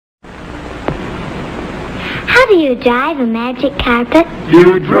How do you drive a magic carpet?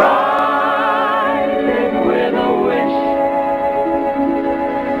 You drive it with a wish.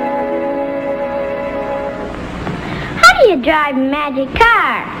 How do you drive a magic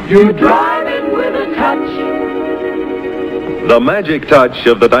car? You drive it with a touch. The magic touch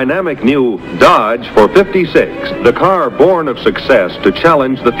of the dynamic new Dodge 456, the car born of success to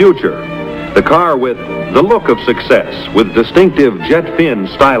challenge the future. The car with the look of success, with distinctive jet fin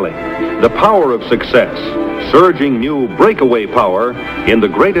styling. The power of success, surging new breakaway power in the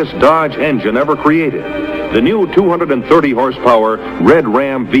greatest Dodge engine ever created. The new 230 horsepower Red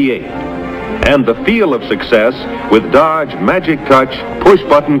Ram V8. And the feel of success with Dodge Magic Touch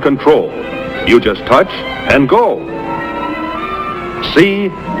push-button control. You just touch and go. See,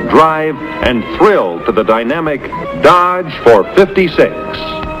 drive, and thrill to the dynamic Dodge 456.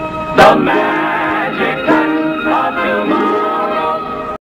 The man.